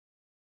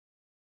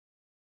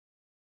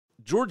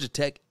Georgia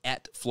Tech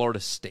at Florida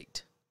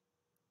State.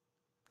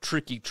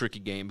 Tricky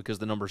game because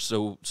the number's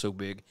so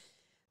big.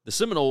 The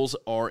Seminoles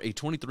are a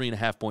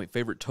 23.5-point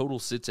favorite. Total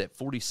sits at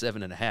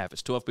 47.5.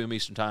 It's 12 p.m.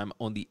 Eastern Time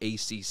on the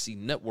ACC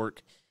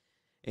Network.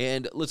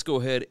 And let's go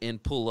ahead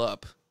and pull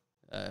up,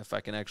 if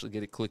I can actually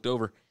get it clicked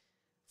over.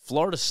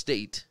 Florida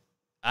State,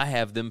 I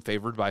have them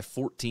favored by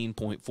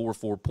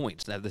 14.44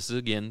 points. Now, this is,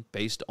 again,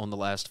 based on the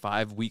last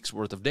 5 weeks'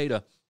 worth of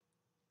data.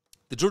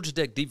 The Georgia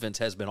Tech defense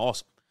has been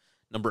awesome.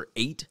 Number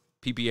 8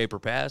 PPA per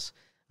pass,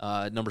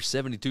 number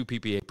 72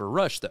 PPA per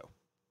rush, though.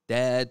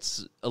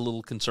 That's a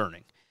little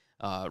concerning.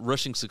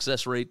 Rushing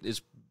success rate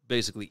is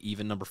basically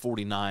even, number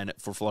 49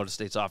 for Florida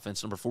State's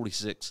offense, number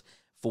 46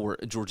 for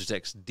Georgia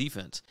Tech's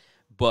defense.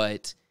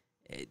 But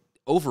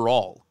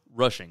overall,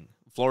 rushing,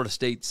 Florida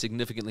State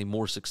significantly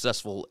more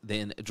successful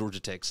than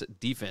Georgia Tech's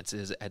defense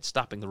is at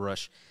stopping the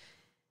rush.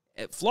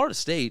 At Florida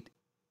State,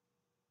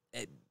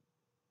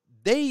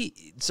 they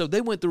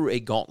went through a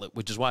gauntlet,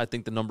 which is why I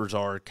think the numbers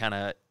are kind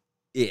of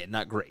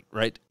not great,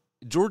 right?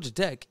 Georgia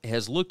Tech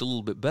has looked a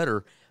little bit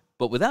better,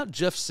 but without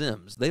Jeff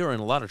Sims, they are in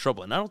a lot of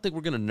trouble. And I don't think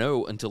we're going to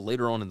know until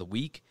later on in the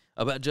week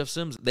about Jeff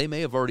Sims. They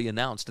may have already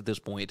announced at this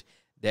point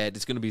that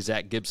it's going to be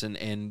Zach Gibson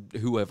and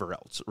whoever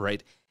else,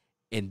 right?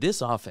 And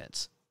this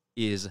offense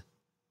is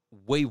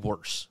way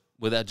worse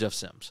without Jeff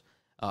Sims.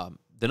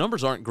 The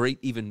numbers aren't great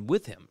even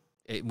with him.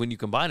 When you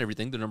combine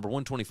everything, they're number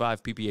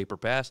 125 PPA per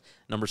pass,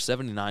 number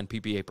 79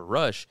 PPA per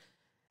rush.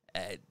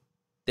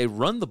 They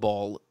run the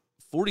ball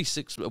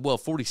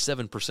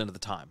 47% of the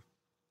time.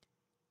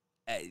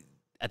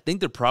 I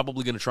think they're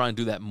probably going to try and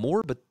do that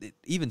more, but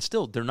even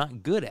still, they're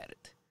not good at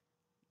it.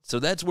 So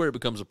that's where it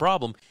becomes a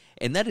problem,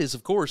 and that is,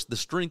 of course, the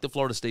strength of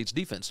Florida State's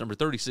defense, number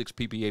 36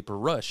 PPA per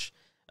rush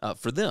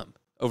for them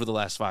over the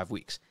last 5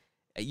 weeks.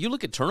 You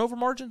look at turnover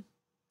margin,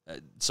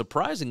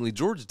 surprisingly,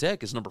 Georgia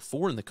Tech is number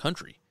 4 in the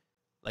country.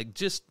 Like,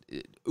 just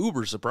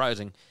uber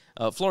surprising.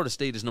 Florida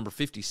State is number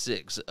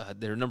 56.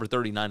 They're number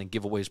 39 in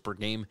giveaways per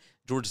game.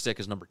 Georgia Tech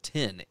is number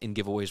 10 in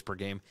giveaways per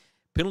game.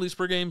 Penalties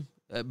per game,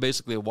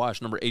 basically a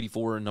wash, number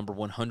 84 and number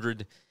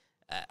 100.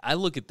 I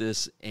look at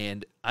this,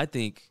 and I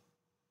think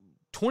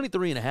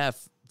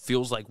 23.5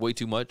 feels like way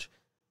too much.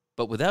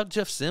 But without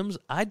Jeff Sims,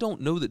 I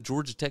don't know that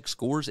Georgia Tech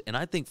scores, and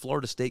I think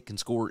Florida State can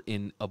score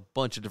in a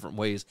bunch of different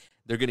ways.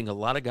 They're getting a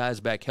lot of guys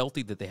back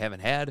healthy that they haven't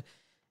had.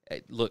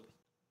 Look,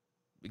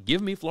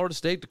 give me Florida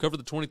State to cover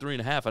the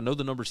 23.5. I know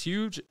the number's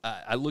huge.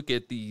 I look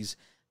at these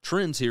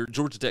trends here.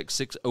 Georgia Tech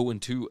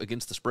 6-0-2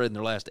 against the spread in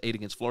their last 8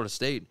 against Florida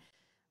State.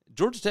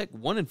 Georgia Tech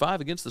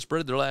 1-5 against the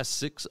spread in their last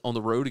 6 on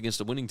the road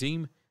against a winning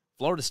team.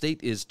 Florida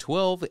State is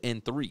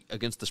 12-3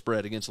 against the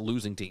spread against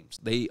losing teams.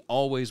 They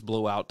always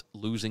blow out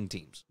losing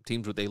teams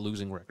with a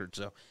losing record.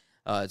 So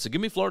give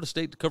me Florida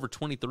State to cover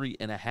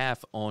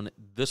 23.5 on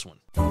this one.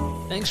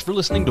 Thanks for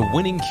listening to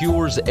Winning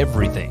Cures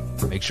Everything.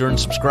 Make sure and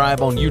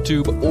subscribe on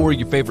YouTube or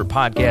your favorite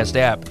podcast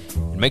app.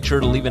 And make sure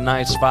to leave a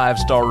nice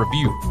 5-star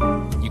review.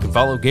 You can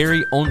follow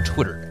Gary on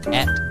Twitter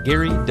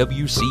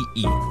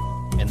 @GaryWCE.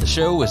 And the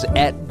show is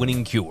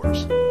 @Winning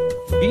Cures.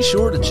 Be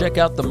sure to check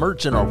out the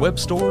merch in our web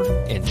store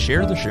and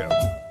share the show.